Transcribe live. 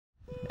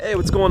Hey,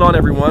 what's going on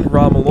everyone?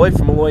 Rob Malloy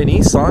from Malloy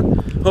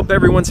Nissan. Hope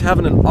everyone's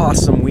having an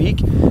awesome week.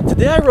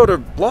 Today I wrote a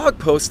blog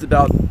post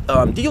about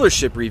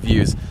dealership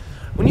reviews.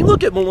 When you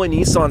look at Malloy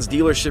Nissan's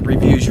dealership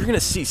reviews, you're going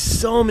to see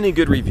so many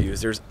good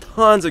reviews. There's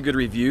tons of good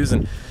reviews,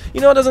 and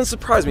you know, it doesn't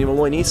surprise me.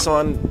 Malloy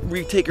Nissan,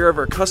 we take care of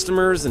our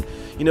customers, and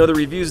you know, the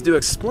reviews do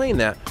explain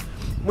that.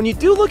 When you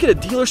do look at a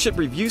dealership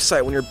review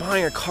site when you're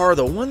buying a car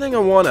though, one thing I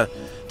want to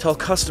tell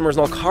customers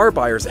and all car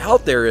buyers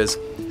out there is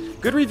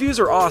good reviews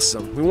are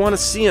awesome. We want to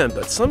see them,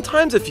 but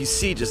sometimes if you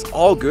see just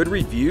all good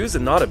reviews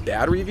and not a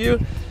bad review,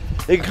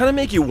 it can kind of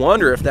make you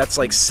wonder if that's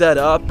like set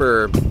up,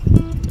 or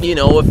you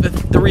know,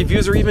 if the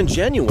reviews are even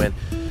genuine.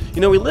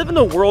 You know, we live in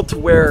a world to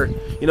where,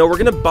 you know, we're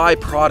gonna buy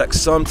products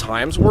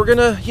sometimes. We're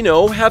gonna, you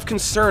know, have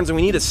concerns, and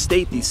we need to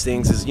state these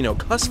things as, you know,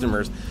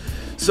 customers.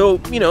 So,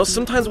 you know,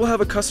 sometimes we'll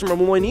have a customer at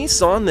Malloy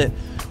Nissan that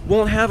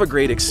won't have a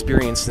great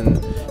experience, and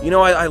you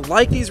know, I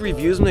like these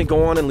reviews when they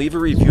go on and leave a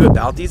review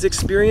about these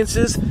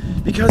experiences,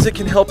 because it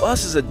can help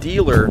us as a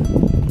dealer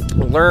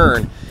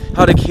learn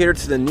how to cater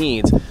to the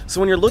needs. So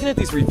when you're looking at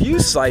these review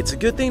sites, a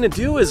good thing to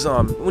do is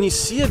when you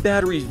see a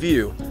bad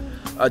review,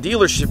 a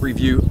dealership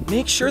review,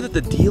 make sure that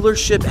the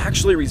dealership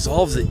actually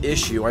resolves the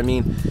issue. I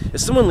mean, if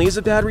someone leaves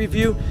a bad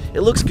review,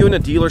 it looks good when a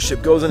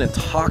dealership goes in and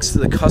talks to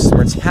the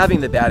customer that's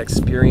having the bad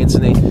experience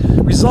and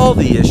they resolve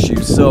the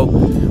issue. So,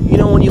 you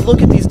know, when you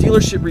look at these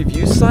dealership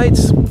review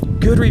sites,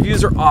 good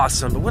reviews are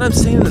awesome. But what I'm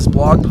saying in this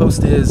blog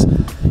post is,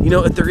 you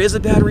know, if there is a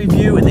bad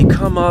review and they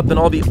come up, and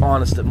I'll be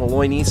honest, at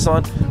Malloy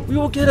Nissan, we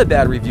will get a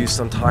bad review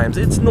sometimes.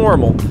 It's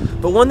normal.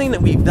 But one thing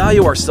that we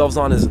value ourselves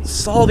on is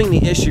solving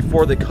the issue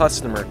for the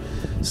customer.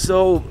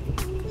 So,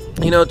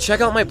 you know,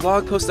 check out my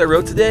blog post I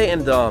wrote today,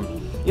 and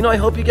you know, I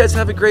hope you guys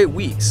have a great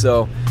week.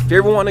 So if you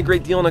ever want a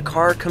great deal in a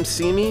car, come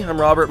see me.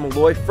 I'm Robert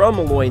Malloy from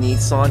Malloy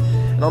Nissan,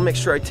 and I'll make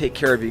sure I take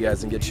care of you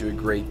guys and get you a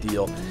great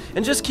deal.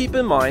 And just keep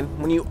in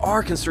mind, when you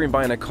are considering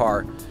buying a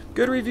car,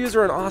 good reviews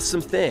are an awesome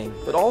thing,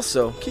 but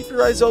also keep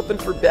your eyes open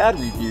for bad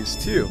reviews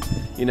too.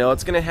 You know,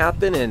 it's gonna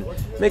happen, and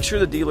make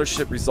sure the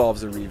dealership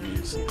resolves the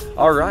reviews.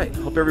 Alright,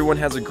 hope everyone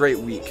has a great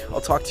week.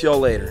 I'll talk to y'all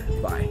later.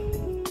 Bye.